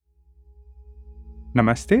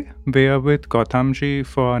Namaste. We are with Gautamji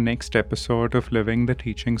for our next episode of Living the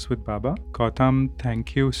Teachings with Baba. Gautam,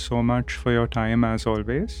 thank you so much for your time as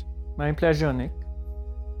always. My pleasure, Nick.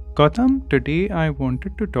 Gautam, today I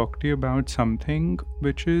wanted to talk to you about something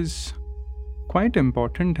which is quite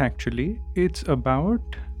important actually. It's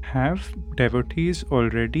about have devotees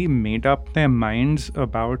already made up their minds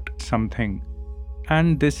about something?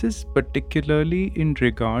 And this is particularly in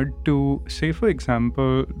regard to, say, for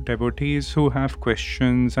example, devotees who have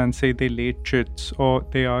questions and say they late chits or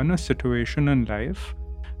they are in a situation in life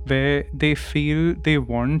where they feel they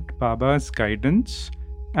want Baba's guidance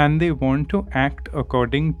and they want to act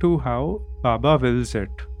according to how Baba wills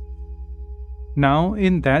it. Now,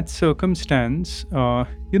 in that circumstance,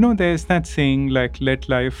 there's that saying like, let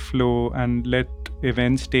life flow and let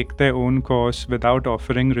events take their own course without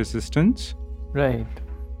offering resistance. Right.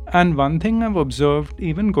 And one thing I've observed,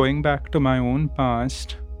 even going back to my own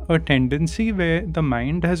past, a tendency where the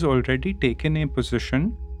mind has already taken a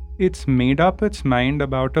position, it's made up its mind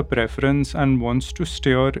about a preference and wants to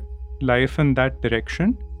steer life in that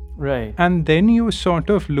direction. Right. And then you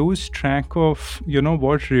sort of lose track of,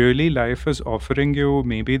 what really life is offering you.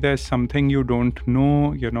 Maybe there's something you don't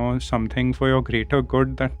know, something for your greater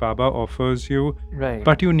good that Baba offers you. Right.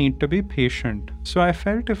 But you need to be patient. So I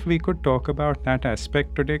felt if we could talk about that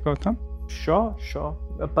aspect today, Gautam. Sure.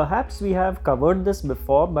 Perhaps we have covered this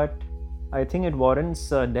before, but I think it warrants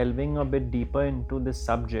delving a bit deeper into this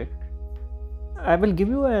subject. I will give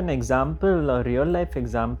you an example, a real life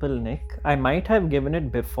example, Nick. I might have given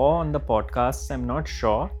it before on the podcast, I'm not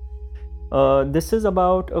sure. This is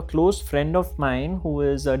about a close friend of mine who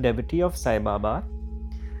is a devotee of Sai Baba.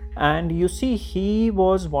 And you see, he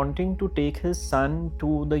was wanting to take his son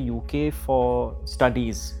to the UK for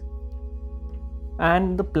studies.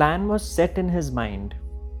 And the plan was set in his mind.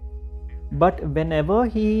 But whenever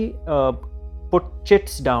he put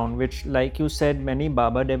chits down, which, like you said, many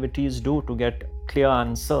Baba devotees do to get clear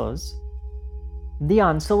answers, the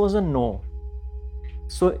answer was a no.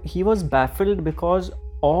 So he was baffled because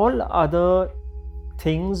all other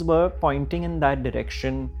things were pointing in that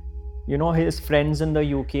direction. His friends in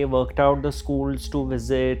the UK worked out the schools to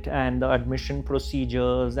visit and the admission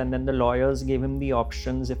procedures, and then the lawyers gave him the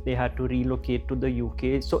options if they had to relocate to the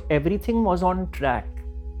UK. So everything was on track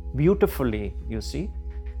beautifully, you see.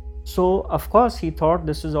 So of course he thought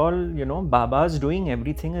this is all, Baba's doing,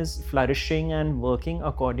 everything is flourishing and working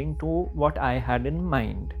according to what I had in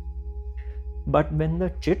mind. But when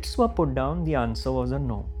the chits were put down, the answer was a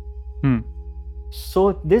no.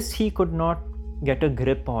 So this he could not get a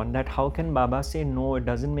grip on, that how can Baba say no, it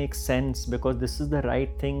doesn't make sense because this is the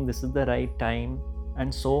right thing, this is the right time,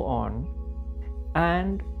 and so on.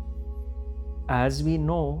 And as we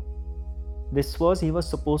know, he was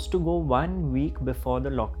supposed to go 1 week before the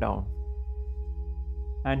lockdown,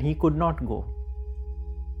 and he could not go.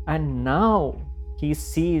 And now he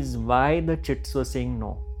sees why the chits were saying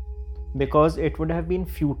no, because it would have been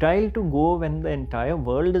futile to go when the entire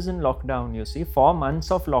world is in lockdown. You see, 4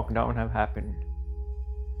 months of lockdown have happened.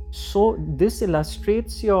 So this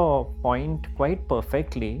illustrates your point quite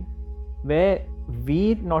perfectly, where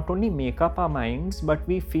we not only make up our minds, but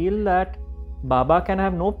we feel that Baba can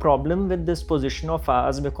have no problem with this position of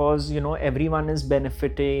ours because, everyone is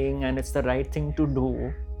benefiting and it's the right thing to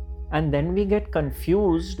do. And then we get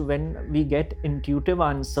confused when we get intuitive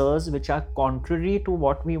answers which are contrary to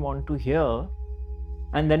what we want to hear.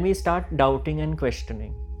 And then we start doubting and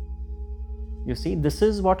questioning. You see, this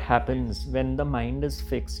is what happens when the mind is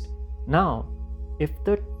fixed. Now, if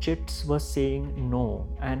the chits were saying no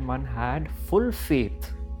and one had full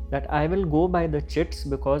faith that I will go by the chits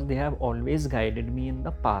because they have always guided me in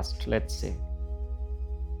the past, let's say,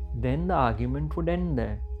 then the argument would end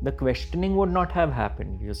there. The questioning would not have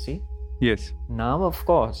happened, you see. Yes. Now, of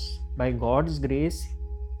course, by God's grace,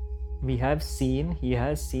 he has seen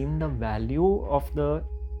the value of the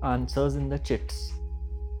answers in the chits.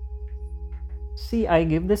 See, I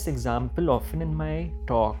give this example often in my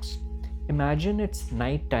talks. Imagine it's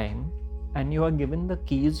night time and you are given the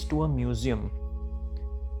keys to a museum.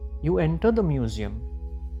 You enter the museum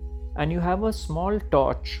and you have a small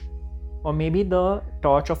torch, or maybe the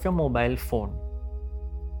torch of your mobile phone,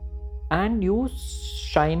 and you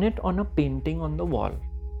shine it on a painting on the wall.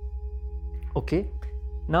 Okay,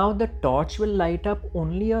 now the torch will light up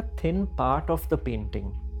only a thin part of the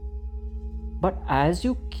painting. But as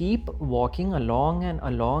you keep walking along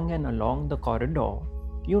the corridor,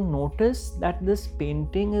 you notice that this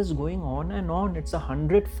painting is going on and on. It's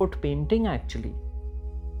 100-foot painting actually.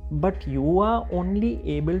 But you are only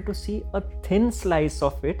able to see a thin slice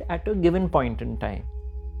of it at a given point in time.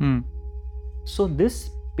 So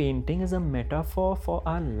this painting is a metaphor for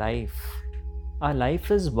our life. Our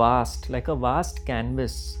life is vast, like a vast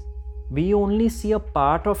canvas. We only see a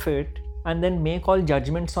part of it and then make all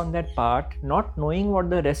judgments on that part, not knowing what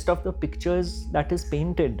the rest of the picture is that is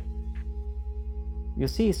painted. You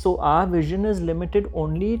see, so our vision is limited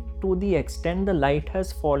only to the extent the light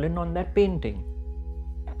has fallen on that painting.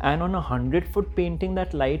 And on a 100-foot painting,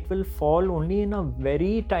 that light will fall only in a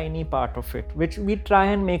very tiny part of it, which we try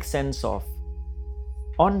and make sense of.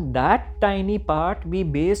 On that tiny part, we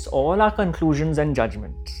base all our conclusions and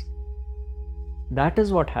judgments. That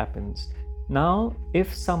is what happens. Now,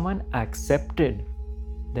 if someone accepted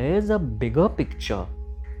there is a bigger picture,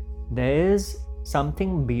 there is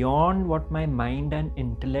something beyond what my mind and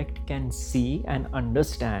intellect can see and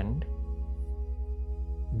understand,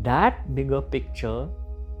 that bigger picture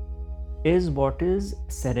is what is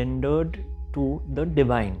surrendered to the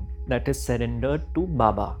divine, that is surrendered to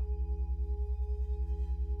Baba.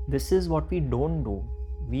 This is what we don't do.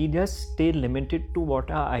 We just stay limited to what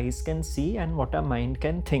our eyes can see and what our mind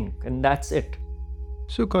can think, and that's it.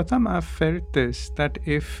 So, Gautam, I've felt this, that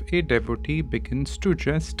if a devotee begins to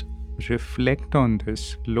just reflect on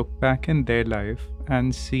this, look back in their life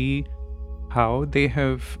and see how they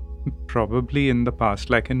have probably in the past,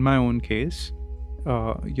 like in my own case,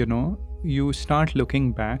 you start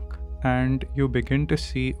looking back and you begin to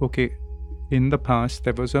see, okay, in the past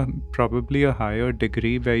there was probably a higher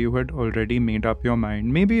degree where you had already made up your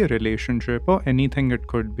mind, maybe a relationship or anything it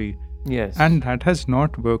could be. Yes. And that has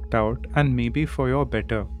not worked out, and maybe for your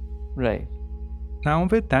better. Right. Now,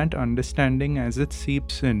 with that understanding as it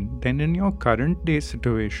seeps in, then in your current day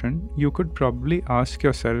situation, you could probably ask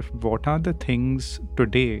yourself, what are the things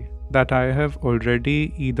today that I have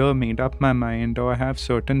already either made up my mind, or I have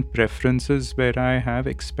certain preferences where I have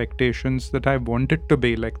expectations that I want it to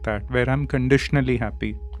be like that, where I'm conditionally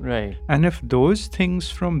happy. Right. And if those things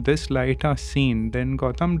from this light are seen, then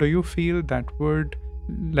Gautam, do you feel that would,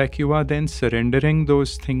 like you are then surrendering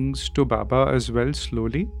those things to Baba as well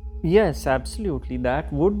slowly? Yes, absolutely.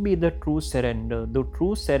 That would be the true surrender. The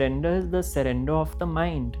true surrender is the surrender of the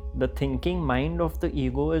mind. The thinking mind of the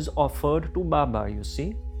ego is offered to Baba, you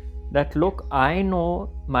see. That look, I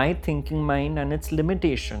know my thinking mind and its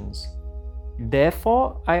limitations.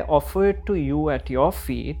 Therefore, I offer it to you at your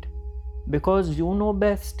feet because you know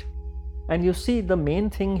best. And you see, the main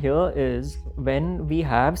thing here is when we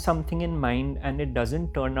have something in mind and it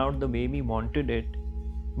doesn't turn out the way we wanted it,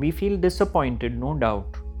 we feel disappointed, no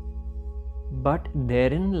doubt. But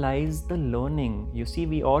therein lies the learning. You see,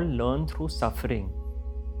 we all learn through suffering.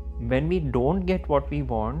 When we don't get what we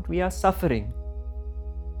want, we are suffering.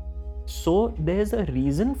 So there's a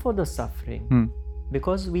reason for the suffering.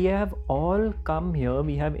 Because we have all come here,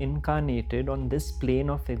 we have incarnated on this plane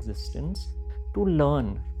of existence to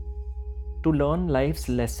learn life's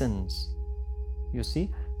lessons. You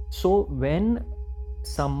see? So when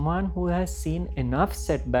someone who has seen enough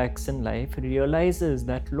setbacks in life realizes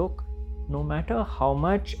that, look, no matter how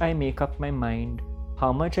much I make up my mind,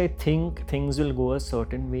 how much I think things will go a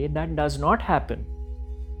certain way, that does not happen.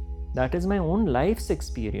 That is my own life's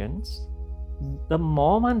experience. The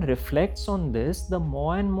more one reflects on this, the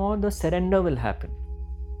more and more the surrender will happen.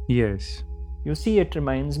 Yes. You see, it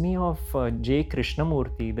reminds me of J.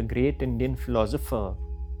 Krishnamurti, the great Indian philosopher,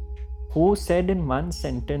 who said in one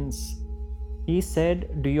sentence, he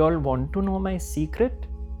said, do you all want to know my secret?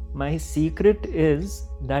 My secret is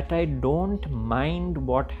that I don't mind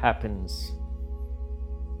what happens.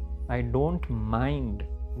 I don't mind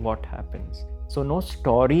what happens. So no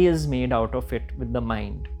story is made out of it with the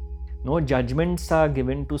mind. No judgments are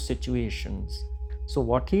given to situations. So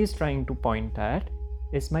what he is trying to point at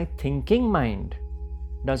is my thinking mind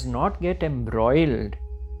does not get embroiled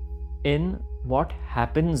in what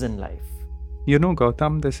happens in life. You know,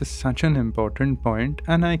 Gautam, this is such an important point,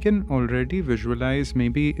 and I can already visualize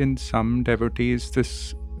maybe in some devotees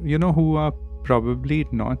this, who are probably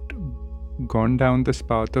not gone down this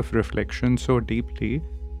path of reflection so deeply,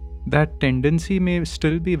 that tendency may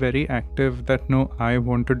still be very active, that no, I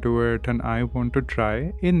want to do it and I want to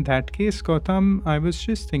try. In that case, Gautam, I was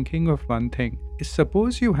just thinking of one thing.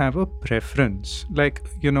 Suppose you have a preference, like,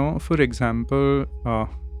 for example,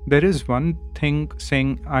 there is one thing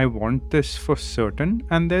saying, I want this for certain,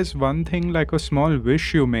 and there's one thing like a small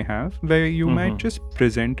wish you may have, where you might just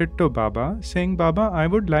present it to Baba, saying, Baba, I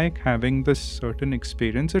would like having this certain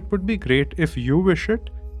experience. It would be great if you wish it,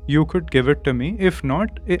 you could give it to me. If not,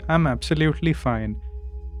 I'm absolutely fine.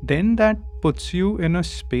 Then that puts you in a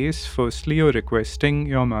space, firstly, you're requesting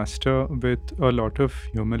your master with a lot of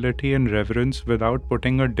humility and reverence without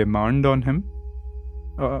putting a demand on him.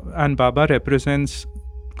 And Baba represents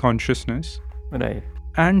consciousness. Right.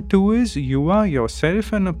 And two is you are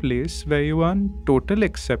yourself in a place where you are in total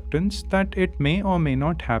acceptance that it may or may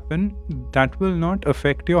not happen. That will not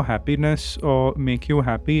affect your happiness or make you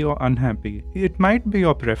happy or unhappy. It might be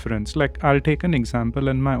your preference. Like, I'll take an example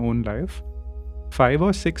in my own life. 5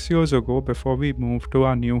 or 6 years ago, before we moved to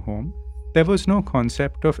our new home, there was no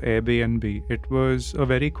concept of Airbnb. It was a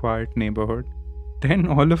very quiet neighborhood. Then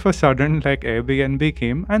all of a sudden, like, Airbnb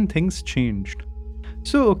came and things changed.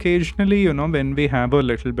 So occasionally, when we have a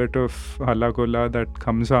little bit of halla gulla that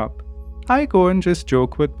comes up, I go and just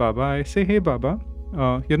joke with Baba. I say, hey Baba,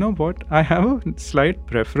 you know what? I have a slight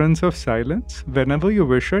preference of silence. Whenever you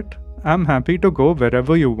wish it, I'm happy to go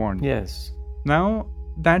wherever you want. Yes. Now,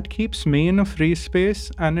 that keeps me in a free space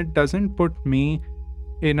and it doesn't put me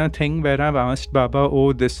in a thing where I've asked Baba,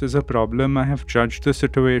 oh, this is a problem. I have judged the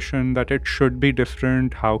situation that it should be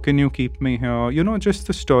different. How can you keep me here? Just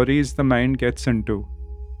the stories the mind gets into.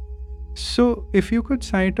 So, if you could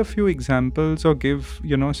cite a few examples or give,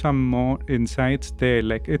 some more insights there,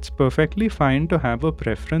 like it's perfectly fine to have a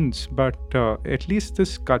preference, but at least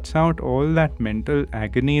this cuts out all that mental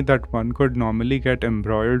agony that one could normally get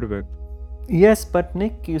embroiled with. Yes, but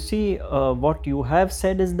Nick, you see, what you have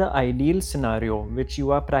said is the ideal scenario which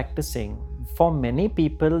you are practicing. For many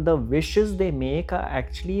people, the wishes they make are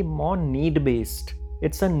actually more need based.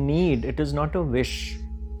 It's a need, it is not a wish.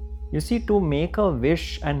 You see, to make a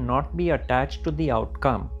wish and not be attached to the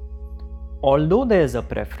outcome, although there is a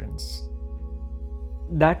preference,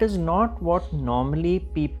 that is not what normally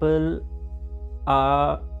people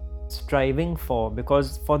are striving for,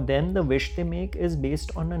 because for them, the wish they make is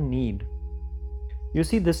based on a need. You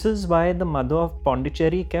see, this is why the mother of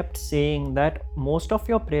Pondicherry kept saying that most of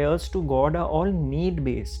your prayers to God are all need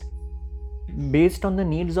based on the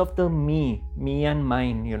needs of the me and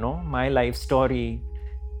mine, my life story.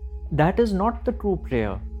 That is not the true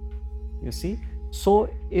prayer, you see. So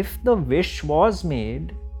if the wish was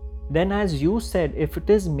made, then as you said, if it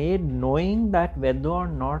is made knowing that whether or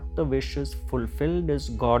not the wish is fulfilled is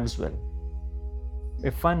God's will,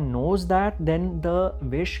 if one knows that, then the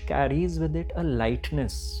wish carries with it a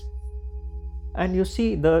lightness. And you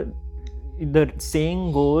see, the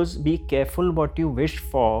saying goes, be careful what you wish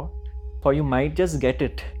for you might just get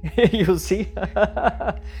it. You see,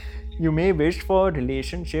 you may wish for a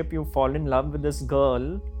relationship, you fall in love with this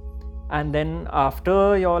girl, and then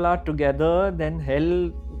after y'all are together, then hell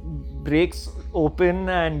breaks open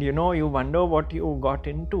and you wonder what you got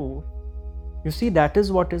into. You see, that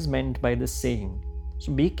is what is meant by this saying.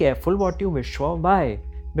 So be careful what you wish for. Why?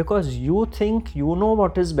 Because you think you know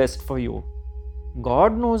what is best for you.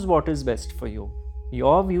 God knows what is best for you.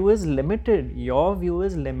 Your view is limited. Your view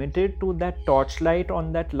is limited to that torchlight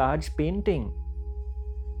on that large painting.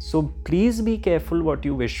 So please be careful what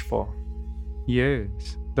you wish for.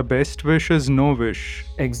 Yes, the best wish is no wish.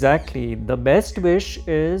 Exactly. The best wish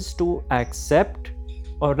is to accept,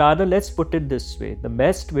 or rather, let's put it this way. The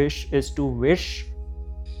best wish is to wish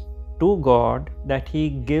to God that He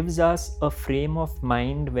gives us a frame of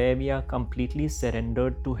mind where we are completely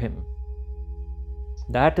surrendered to Him.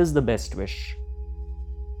 That is the best wish.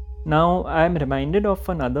 Now, I am reminded of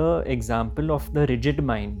another example of the rigid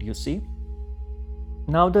mind, you see.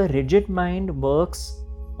 Now, the rigid mind works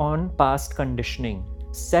on past conditioning,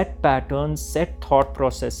 set patterns, set thought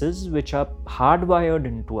processes which are hardwired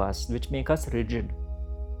into us, which make us rigid.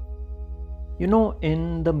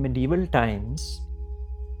 In the medieval times,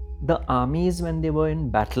 the armies, when they were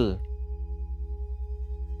in battle,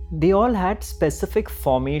 they all had specific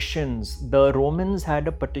formations. The Romans had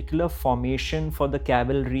a particular formation for the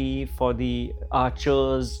cavalry, for the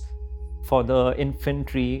archers, for the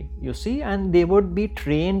infantry, you see, and they would be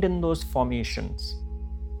trained in those formations.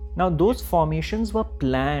 Now, those formations were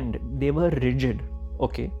planned, they were rigid,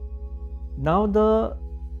 okay? Now, the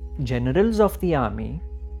generals of the army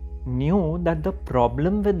knew that the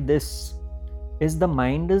problem with this is the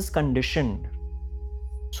mind is conditioned.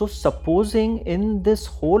 So supposing in this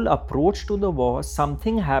whole approach to the war,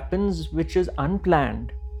 something happens which is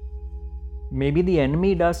unplanned, maybe the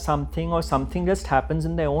enemy does something or something just happens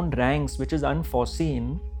in their own ranks which is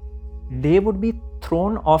unforeseen, they would be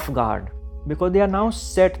thrown off guard because they are now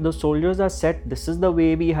set, the soldiers are set, this is the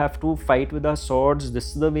way we have to fight with our swords, this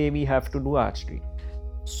is the way we have to do archery.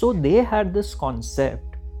 So they had this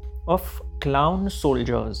concept of clown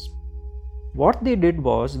soldiers. What they did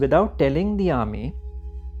was, without telling the army,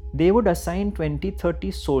 they would assign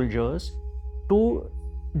 20-30 soldiers to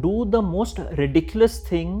do the most ridiculous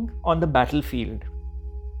thing on the battlefield.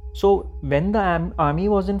 So when the army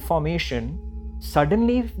was in formation,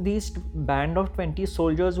 suddenly these band of 20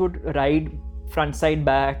 soldiers would ride front side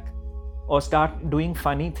back or start doing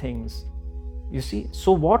funny things. You see,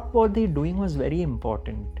 so what were they doing was very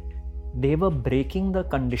important. They were breaking the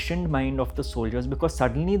conditioned mind of the soldiers, because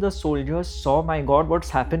suddenly the soldiers saw, my God, what's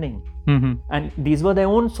happening? And these were their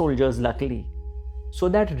own soldiers, luckily. So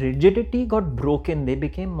that rigidity got broken. They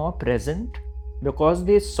became more present because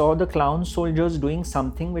they saw the clown soldiers doing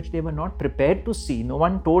something which they were not prepared to see. No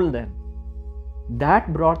one told them.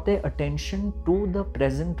 That brought their attention to the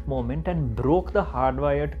present moment and broke the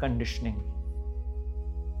hardwired conditioning.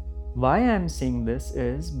 Why I am saying this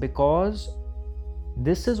is because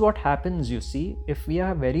this is what happens, you see. If we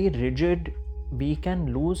are very rigid, we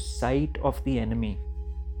can lose sight of the enemy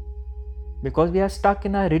because we are stuck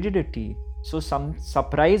in our rigidity. So some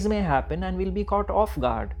surprise may happen and we'll be caught off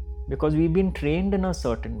guard because we've been trained in a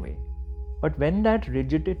certain way. But when that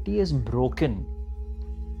rigidity is broken,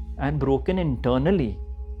 and broken internally,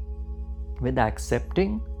 with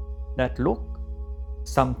accepting that, look,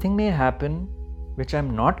 something may happen which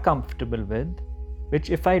I'm not comfortable with,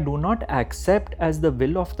 which if I do not accept as the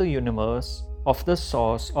will of the universe, of the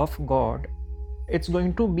source, of God, it's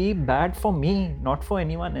going to be bad for me, not for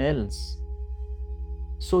anyone else.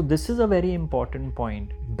 So this is a very important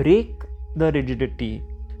point. Break the rigidity.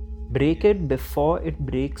 Break it before it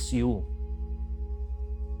breaks you.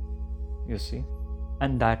 You see?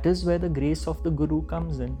 And that is where the grace of the Guru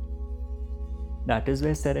comes in. That is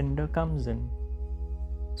where surrender comes in.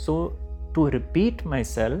 So, to repeat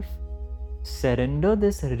myself, surrender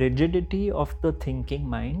this rigidity of the thinking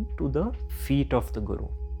mind to the feet of the Guru.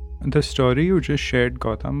 The story you just shared,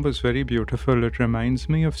 Gautam, was very beautiful. It reminds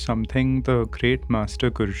me of something the great Master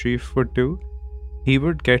Gurjeev would do. He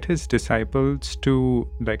would get his disciples to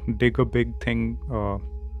dig a big thing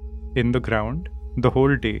in the ground the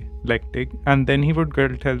whole day, dig, and then he would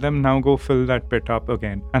tell them, now go fill that pit up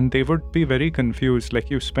again. And they would be very confused,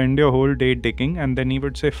 you spend your whole day digging, and then he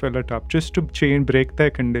would say, fill it up, just to break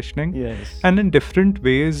their conditioning. Yes. And in different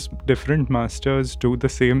ways, different masters do the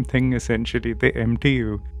same thing essentially. They empty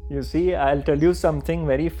you. You see, I'll tell you something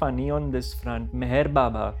very funny on this front. Meher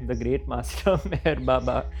Baba, the great master Meher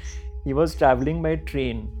Baba, he was traveling by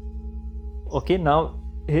train. Okay, now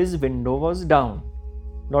his window was down.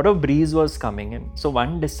 Lot of breeze was coming in. So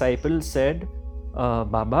one disciple said,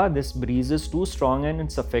 Baba, this breeze is too strong and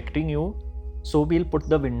it's affecting you. So we'll put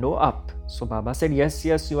the window up. So Baba said, yes,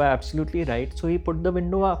 you are absolutely right. So he put the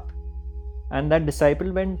window up. And that disciple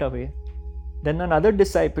went away. Then another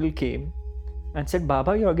disciple came and said,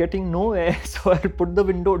 Baba, you're getting nowhere. So I'll put the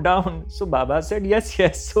window down. So Baba said,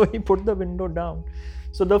 yes. So he put the window down.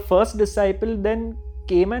 So the first disciple then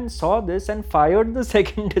came and saw this and fired the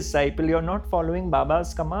second disciple. You're not following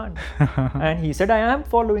Baba's command. And he said, I am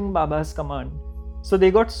following Baba's command. So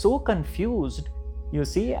they got so confused, you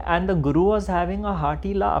see, and the Guru was having a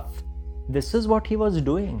hearty laugh. This is what he was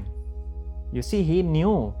doing. You see, he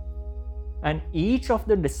knew. And each of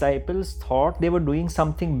the disciples thought they were doing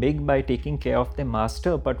something big by taking care of their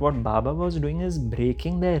master. But what Baba was doing is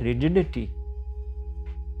breaking their rigidity.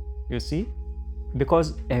 You see?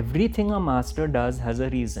 Because everything a master does has a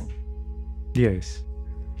reason. Yes.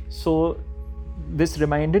 So this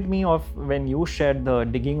reminded me of when you shared the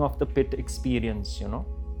digging of the pit experience,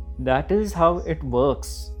 That is how it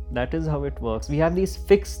works. We have these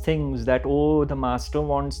fixed things that, the master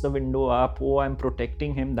wants the window up, I'm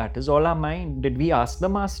protecting him. That is all our mind. Did we ask the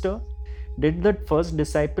master? Did the first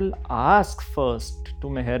disciple ask first to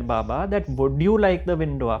Meher Baba that, would you like the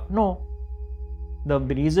window up? No. The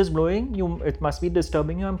breeze is blowing, it must be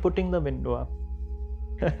disturbing you, I'm putting the window up.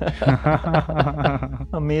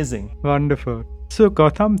 Amazing. Wonderful. So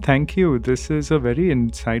Gautam, thank you. This is a very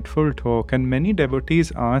insightful talk, and many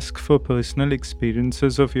devotees ask for personal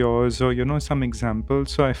experiences of yours or, some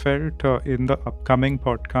examples. So I felt in the upcoming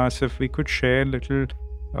podcast, if we could share little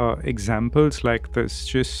examples like this,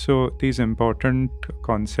 just so these important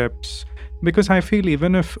concepts, because I feel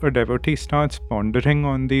even if a devotee starts pondering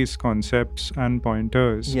on these concepts and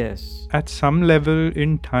pointers, yes, at some level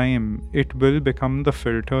in time, it will become the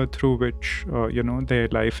filter through which, their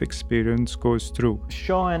life experience goes through.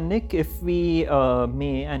 Sure, and Nick, if we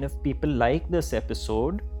may, and if people like this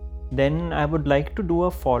episode, then I would like to do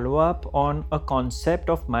a follow-up on a concept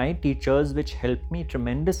of my teachers which helped me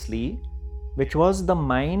tremendously, which was the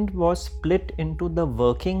mind was split into the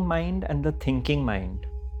working mind and the thinking mind.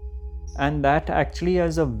 And that actually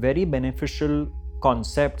is a very beneficial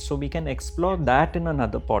concept. So we can explore that in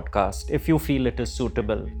another podcast if you feel it is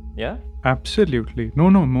suitable. Yeah? Absolutely. No,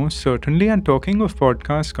 most certainly. And talking of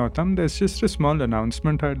podcasts, Gautam, there's just a small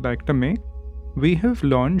announcement I'd like to make. We have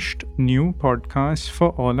launched new podcasts for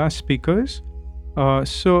all our speakers.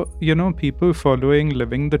 People following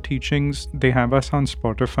Living the Teachings, they have us on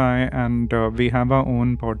Spotify, and we have our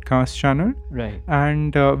own podcast channel. Right.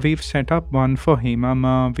 And we've set up one for Hema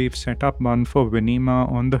Ma, we've set up one for Winnie Ma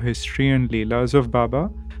on the history and Leelas of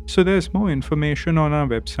Baba. So there's more information on our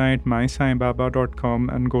website, mysaibaba.com,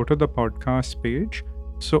 and go to the podcast page.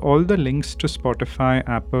 So all the links to Spotify,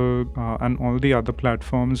 Apple, and all the other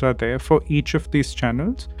platforms are there for each of these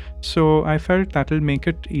channels. So I felt that'll make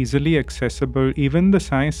it easily accessible. Even the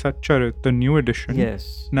Sai Satcharit, the new edition,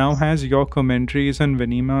 Yes. now has your commentaries and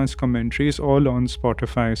Vinima's commentaries all on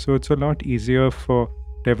Spotify. So it's a lot easier for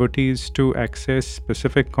devotees to access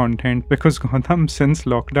specific content, because Gautam, since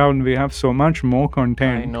lockdown, we have so much more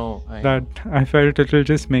content I know. that I felt it'll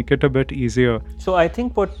just make it a bit easier. So I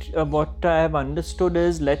think what I have understood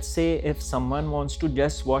is, let's say if someone wants to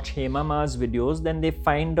just watch Hema Ma's videos, then they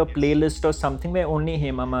find a playlist or something where only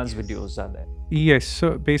Hema Ma's videos are there. Yes,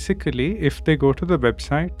 so basically, if they go to the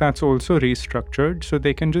website, that's also restructured, so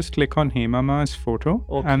they can just click on Hema Ma's photo,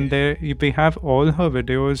 and there we have all her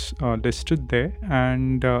videos listed there,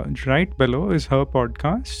 and right below is her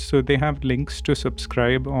podcast. So they have links to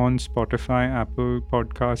subscribe on Spotify, Apple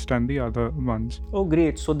Podcast, and the other ones. Oh,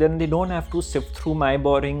 great! So then they don't have to sift through my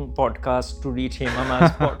boring podcast to reach Hema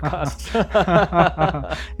Ma's podcast.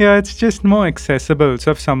 Yeah, it's just more accessible.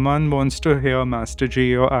 So if someone wants to hear Master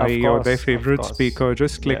G or I or their favorite speaker,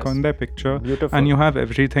 just click on their picture. Beautiful. And you have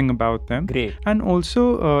everything about them. Great. And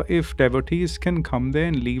also, if devotees can come there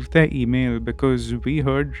and leave their email, because we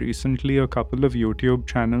heard recently a couple of YouTube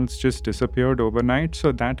channels just disappeared overnight.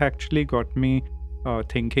 So that actually got me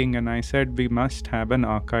thinking, and I said we must have an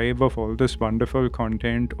archive of all this wonderful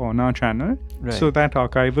content on our channel. Right. So that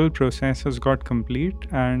archival process has got complete,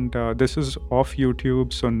 and this is off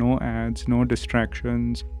YouTube, so no ads, no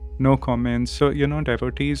distractions, no comments. So,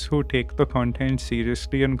 devotees who take the content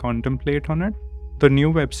seriously and contemplate on it, the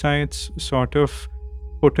new website's sort of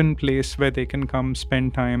put in place where they can come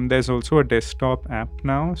spend time. There's also a desktop app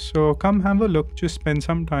now. So come have a look, just spend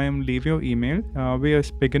some time, leave your email. We are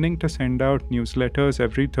beginning to send out newsletters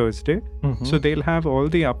every Thursday. So they'll have all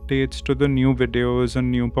the updates to the new videos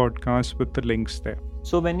and new podcasts with the links there.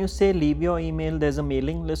 So when you say leave your email, there's a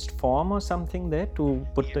mailing list form or something there to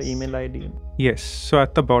put the email ID in? Yes. So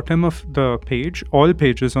at the bottom of the page, all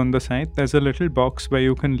pages on the site, there's a little box where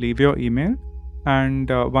you can leave your email. And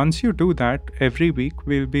once you do that, every week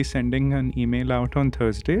we'll be sending an email out on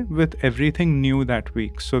Thursday with everything new that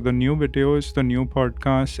week. So the new videos, the new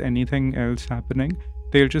podcasts, anything else happening,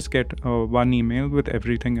 they'll just get one email with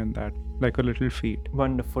everything in that, like a little feed.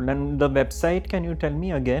 Wonderful. And the website, can you tell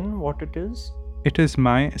me again what it is? It is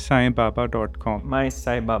mysaibaba.com.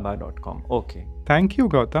 mysaibaba.com. Okay. Thank you,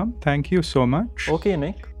 Gautam. Thank you so much. Okay,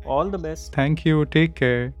 Nick. All the best. Thank you. Take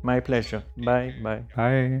care. My pleasure. Bye. Bye.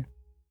 Bye.